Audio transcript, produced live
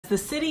the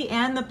city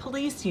and the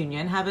police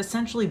union have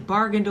essentially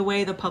bargained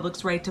away the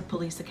public's right to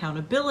police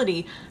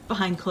accountability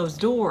behind closed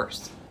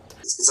doors.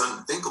 It's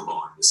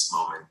unthinkable in this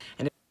moment.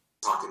 And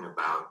talking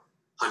about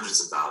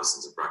hundreds of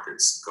thousands of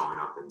records going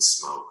up in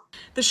smoke.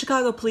 The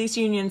Chicago Police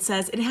Union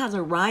says it has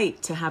a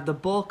right to have the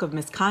bulk of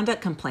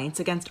misconduct complaints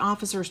against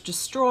officers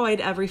destroyed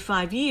every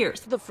 5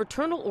 years. The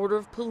Fraternal Order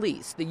of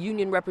Police, the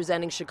union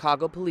representing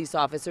Chicago police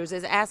officers,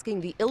 is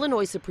asking the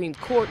Illinois Supreme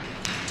Court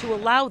to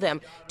allow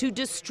them to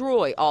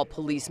destroy all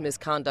police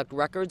misconduct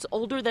records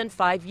older than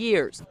 5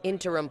 years.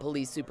 Interim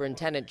Police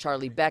Superintendent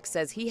Charlie Beck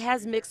says he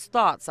has mixed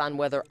thoughts on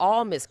whether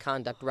all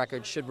misconduct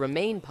records should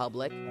remain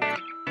public.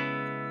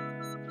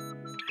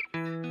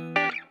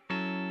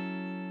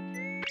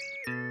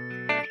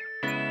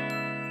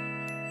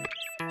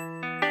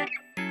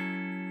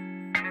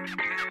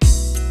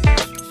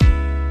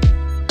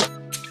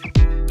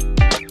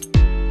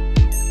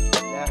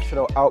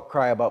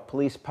 Outcry about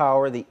police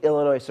power. The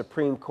Illinois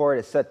Supreme Court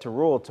is set to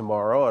rule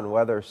tomorrow on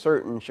whether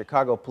certain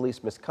Chicago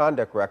police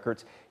misconduct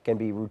records can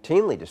be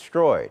routinely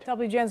destroyed.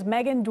 WGN's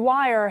Megan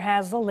Dwyer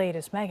has the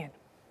latest. Megan.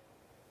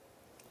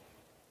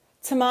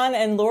 Taman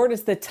and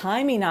Lourdes, the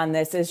timing on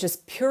this is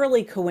just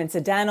purely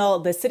coincidental.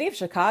 The city of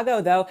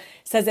Chicago, though,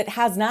 says it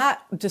has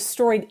not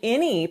destroyed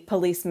any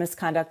police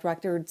misconduct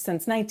records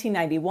since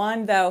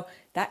 1991, though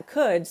that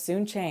could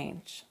soon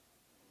change.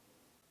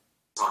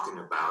 Talking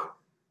about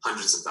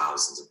hundreds of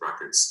thousands of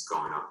records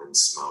going up in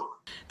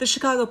smoke. The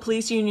Chicago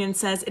Police Union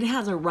says it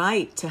has a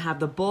right to have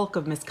the bulk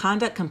of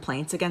misconduct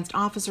complaints against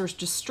officers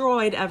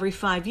destroyed every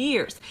 5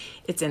 years.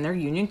 It's in their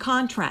union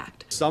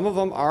contract. Some of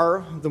them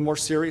are the more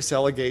serious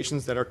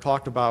allegations that are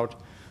talked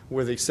about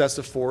with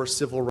excessive force,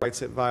 civil rights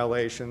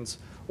violations,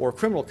 or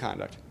criminal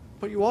conduct.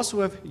 But you also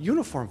have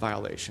uniform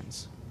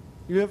violations.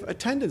 You have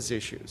attendance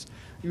issues.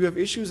 You have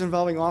issues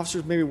involving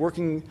officers maybe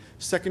working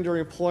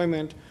secondary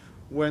employment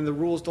when the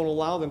rules don't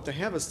allow them to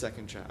have a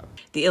second job.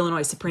 The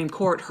Illinois Supreme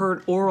Court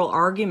heard oral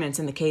arguments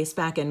in the case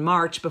back in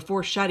March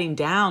before shutting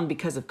down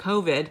because of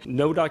COVID.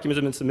 No documents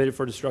have been submitted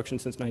for destruction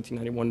since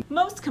 1991.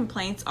 Most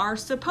complaints are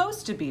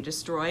supposed to be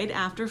destroyed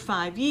after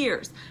 5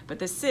 years, but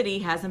the city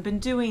hasn't been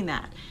doing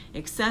that.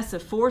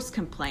 Excessive force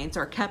complaints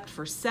are kept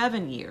for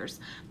 7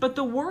 years, but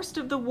the worst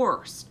of the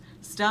worst,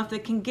 stuff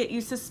that can get you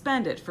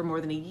suspended for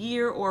more than a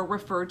year or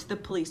referred to the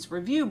police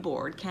review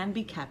board, can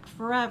be kept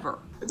forever.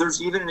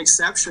 There's even an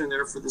exception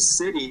there for the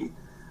city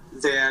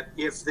that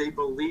if they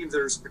believe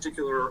there's a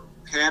particular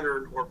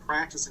pattern or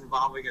practice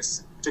involving a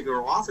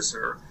particular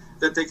officer,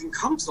 that they can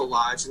come to the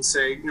lodge and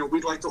say,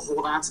 we'd like to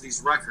hold on to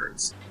these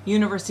records.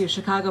 University of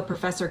Chicago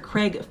professor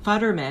Craig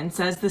Futterman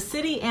says the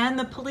city and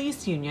the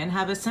police union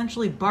have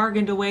essentially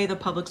bargained away the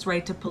public's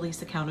right to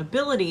police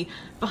accountability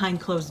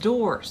behind closed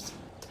doors.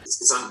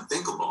 It's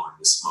unthinkable in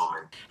this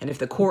moment. And if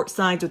the court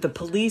sides with the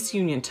police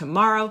union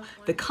tomorrow,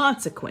 the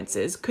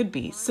consequences could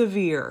be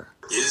severe.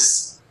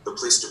 Is the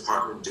police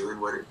department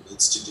doing what it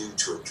needs to do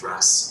to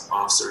address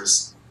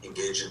officers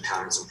engaged in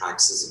patterns and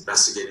practices,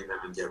 investigating them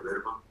and get rid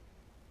of them?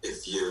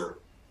 If you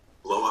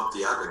blow up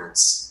the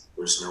evidence,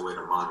 there's no way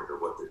to monitor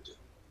what they're doing.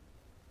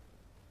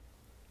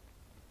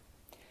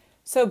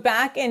 So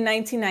back in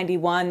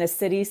 1991, the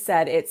city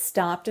said it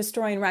stopped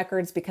destroying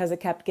records because it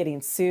kept getting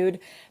sued.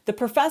 The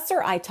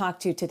professor I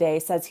talked to today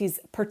says he's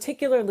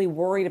particularly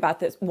worried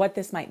about what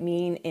this might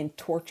mean in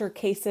torture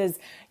cases.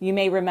 You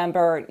may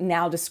remember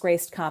now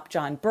disgraced cop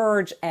John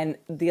Burge and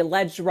the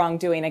alleged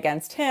wrongdoing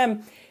against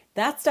him.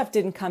 That stuff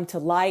didn't come to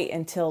light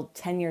until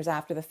 10 years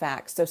after the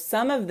fact. So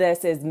some of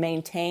this is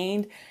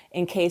maintained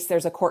in case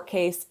there's a court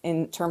case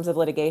in terms of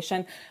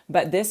litigation,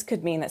 but this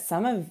could mean that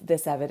some of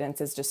this evidence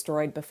is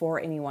destroyed before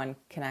anyone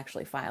can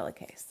actually file a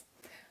case.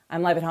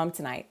 I'm live at home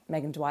tonight.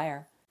 Megan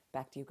Dwyer,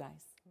 back to you guys.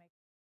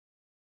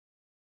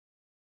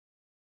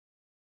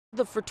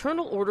 The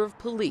Fraternal Order of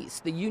Police,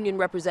 the union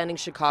representing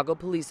Chicago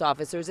police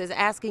officers, is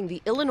asking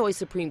the Illinois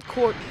Supreme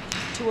Court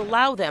to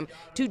allow them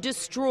to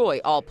destroy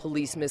all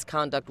police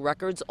misconduct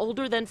records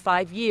older than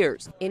 5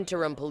 years.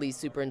 Interim Police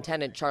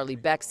Superintendent Charlie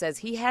Beck says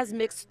he has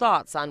mixed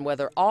thoughts on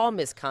whether all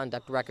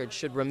misconduct records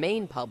should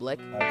remain public.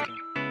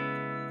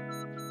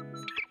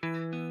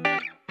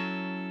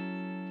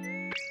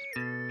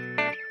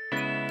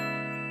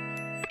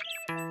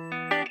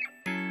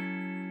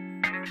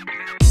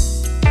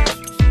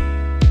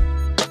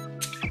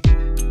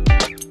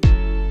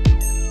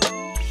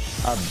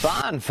 A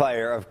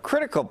bonfire of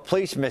critical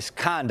police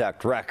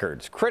misconduct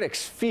records.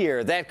 Critics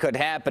fear that could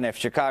happen if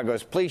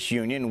Chicago's police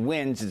union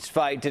wins its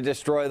fight to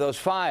destroy those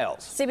files.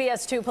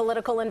 CBS 2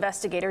 political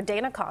investigator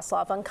Dana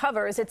Kosloff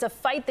uncovers it's a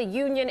fight the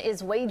union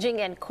is waging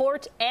in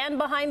court and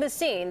behind the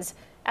scenes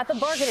at the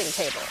bargaining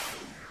table.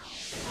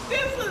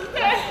 This is the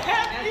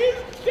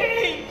happiest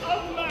day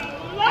of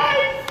my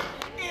life.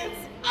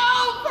 It's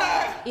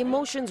over.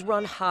 Emotions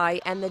run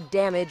high and the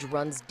damage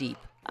runs deep.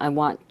 I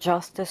want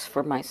justice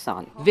for my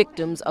son.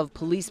 Victims of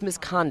police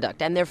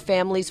misconduct and their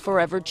families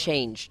forever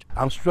changed.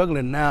 I'm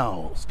struggling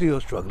now, still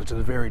struggling to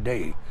this very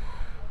day,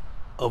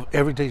 of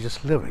everyday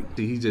just living.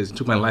 He just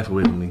took my life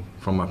away from me,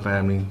 from my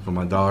family, from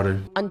my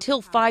daughter.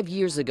 Until 5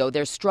 years ago,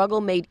 their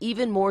struggle made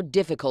even more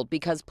difficult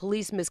because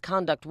police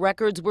misconduct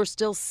records were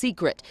still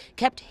secret,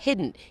 kept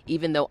hidden,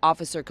 even though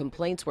officer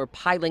complaints were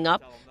piling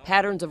up,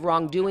 patterns of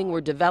wrongdoing were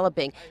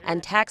developing,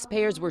 and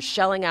taxpayers were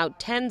shelling out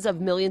tens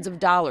of millions of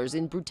dollars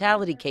in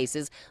brutality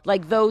cases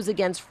like those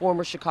against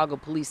former Chicago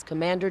Police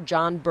Commander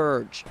John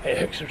Burge. I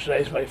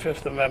exercise my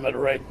Fifth Amendment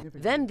right.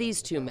 Then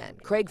these two men,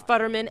 Craig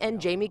Futterman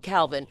and Jamie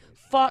Calvin,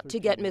 fought to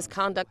get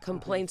misconduct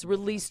complaints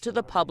released to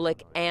the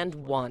public and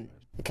won.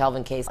 The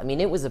Calvin case, I mean,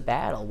 it was a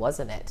battle,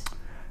 wasn't it?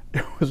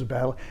 It was a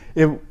battle.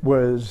 It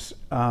was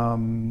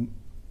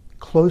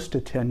close to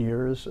 10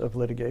 years of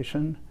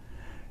litigation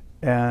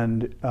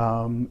and,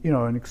 you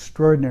know, an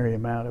extraordinary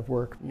amount of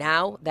work.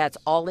 Now that's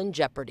all in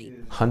jeopardy.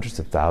 Hundreds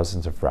of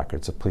thousands of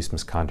records, of police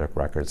misconduct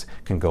records,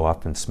 can go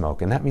up in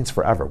smoke, and that means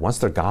forever. Once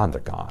they're gone, they're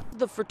gone.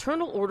 The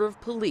Fraternal Order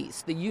of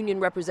Police, the union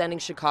representing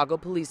Chicago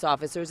police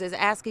officers, is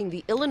asking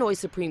the Illinois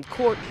Supreme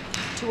Court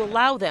to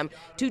allow them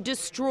to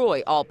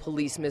destroy all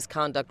police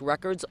misconduct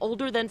records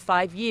older than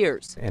 5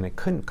 years. And it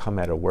couldn't come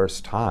at a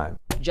worse time.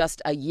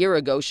 Just a year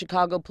ago,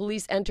 Chicago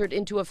police entered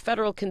into a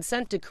federal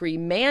consent decree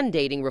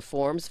mandating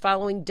reforms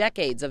following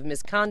decades of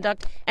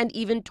misconduct and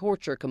even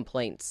torture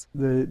complaints.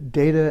 The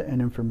data and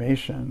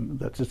information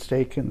that's at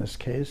stake in this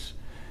case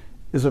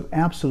is of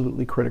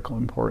absolutely critical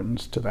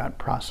importance to that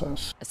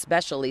process.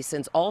 Especially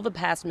since all the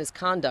past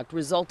misconduct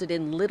resulted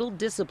in little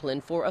discipline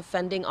for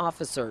offending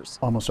officers.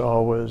 Almost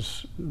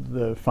always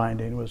the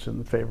finding was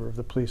in favor of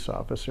the police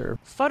officer.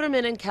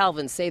 Futterman and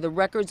Calvin say the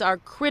records are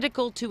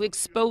critical to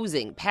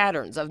exposing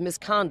patterns of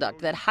misconduct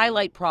that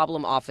highlight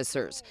problem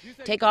officers.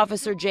 Take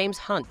Officer James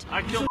Hunt,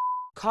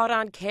 caught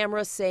on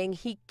camera saying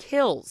he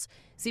kills.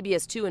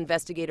 CBS 2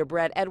 investigator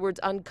Brad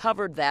Edwards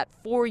uncovered that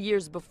 4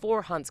 years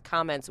before Hunt's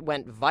comments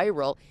went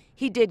viral,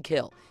 he did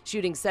kill,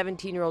 shooting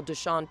 17-year-old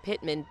Deshaun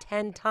Pittman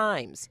 10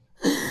 times.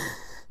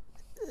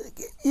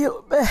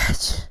 You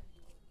bitch.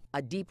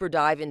 A deeper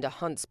dive into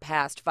Hunt's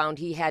past found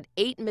he had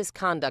 8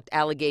 misconduct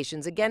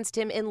allegations against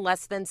him in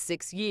less than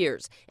 6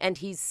 years, and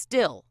he's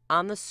still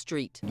on the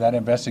street. That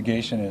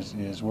investigation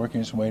is working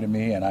its way to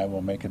me, and I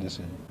will make a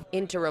decision.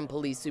 Interim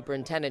Police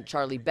Superintendent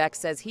Charlie Beck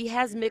says he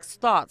has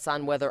mixed thoughts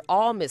on whether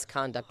all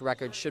misconduct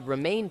records should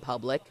remain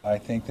public. I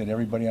think that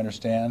everybody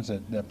understands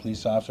that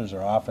police officers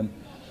are often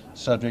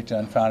subject to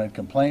unfounded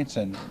complaints,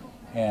 and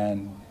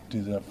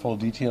do the full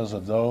details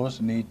of those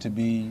need to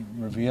be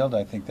revealed?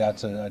 I think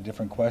that's a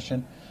different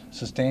question.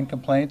 Sustained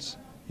complaints,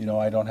 you know,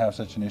 I don't have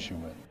such an issue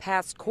with.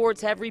 Past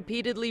courts have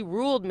repeatedly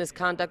ruled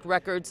misconduct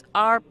records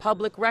are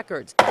public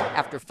records.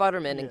 After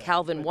Futterman and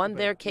Calvin won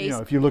their case, You know,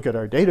 if you look at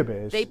our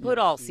database, they put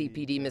all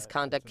CPD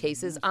misconduct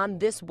cases on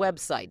this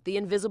website, the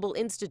Invisible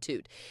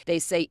Institute. They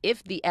say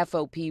if the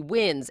FOP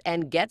wins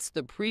and gets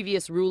the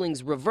previous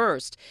rulings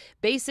reversed,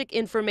 basic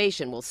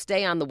information will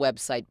stay on the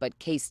website, but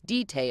case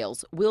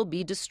details will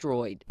be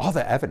destroyed. All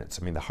the evidence,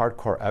 I mean, the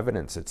hardcore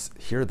evidence,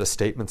 here are the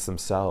statements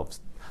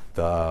themselves.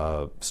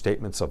 The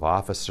statements of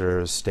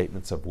officers,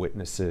 statements of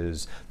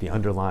witnesses, the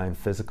underlying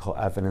physical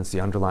evidence,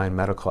 the underlying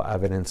medical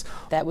evidence.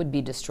 That would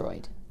be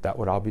destroyed. That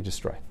would all be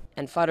destroyed.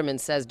 And Futterman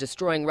says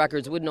destroying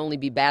records wouldn't only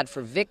be bad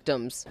for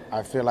victims.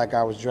 I feel like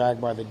I was dragged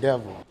by the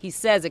devil. He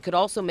says it could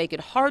also make it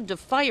hard to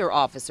fire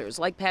officers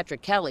like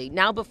Patrick Kelly,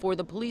 now before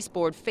the police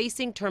board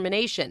facing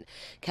termination.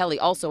 Kelly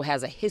also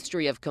has a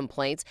history of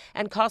complaints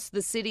and cost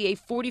the city a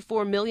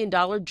 $44 million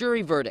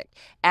jury verdict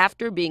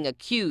after being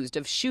accused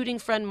of shooting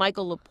friend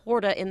Michael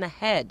Laporta in the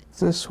head.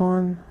 This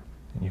one.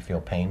 You feel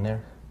pain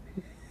there?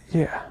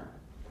 Yeah.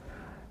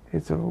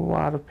 It's a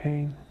lot of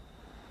pain.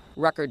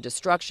 Record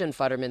destruction,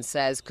 Futterman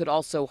says, could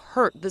also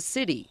hurt the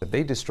city. If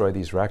they destroy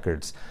these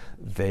records,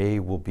 they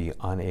will be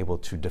unable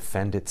to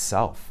defend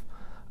itself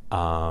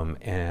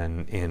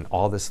and in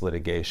all this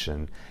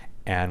litigation,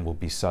 and will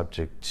be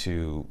subject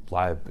to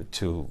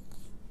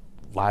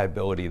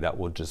liability that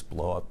will just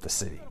blow up the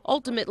city.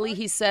 Ultimately,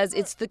 he says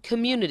it's the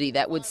community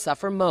that would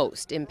suffer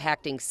most,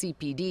 impacting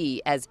CPD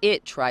as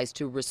it tries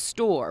to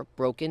restore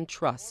broken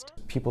trust.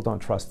 People don't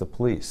trust the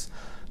police.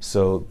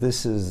 So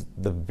this is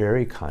the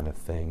very kind of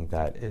thing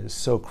that is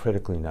so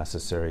critically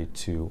necessary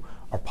to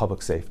our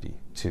public safety,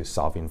 to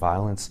solving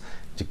violence,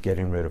 to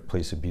getting rid of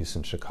police abuse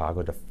in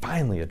Chicago, to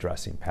finally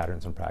addressing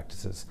patterns and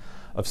practices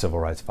of civil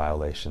rights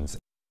violations.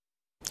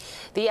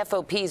 The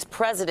FOP's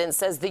president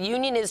says the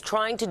union is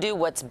trying to do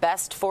what's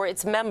best for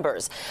its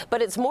members.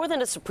 But it's more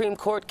than a Supreme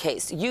Court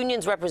case.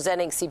 Unions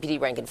representing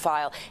CPD rank and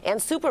file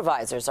and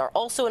supervisors are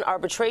also in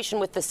arbitration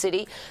with the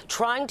city,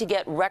 trying to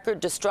get record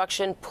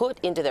destruction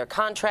put into their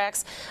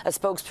contracts. A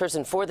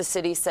spokesperson for the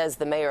city says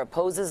the mayor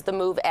opposes the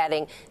move,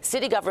 adding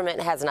city government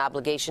has an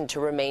obligation to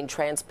remain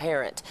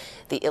transparent.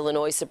 The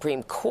Illinois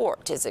Supreme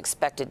Court is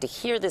expected to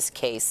hear this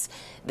case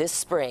this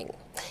spring.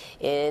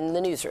 In the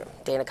newsroom,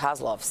 Dana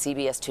Kozlov,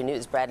 CBS 2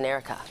 News, Brad and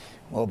Erica.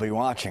 We'll be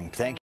watching.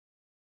 Thank you.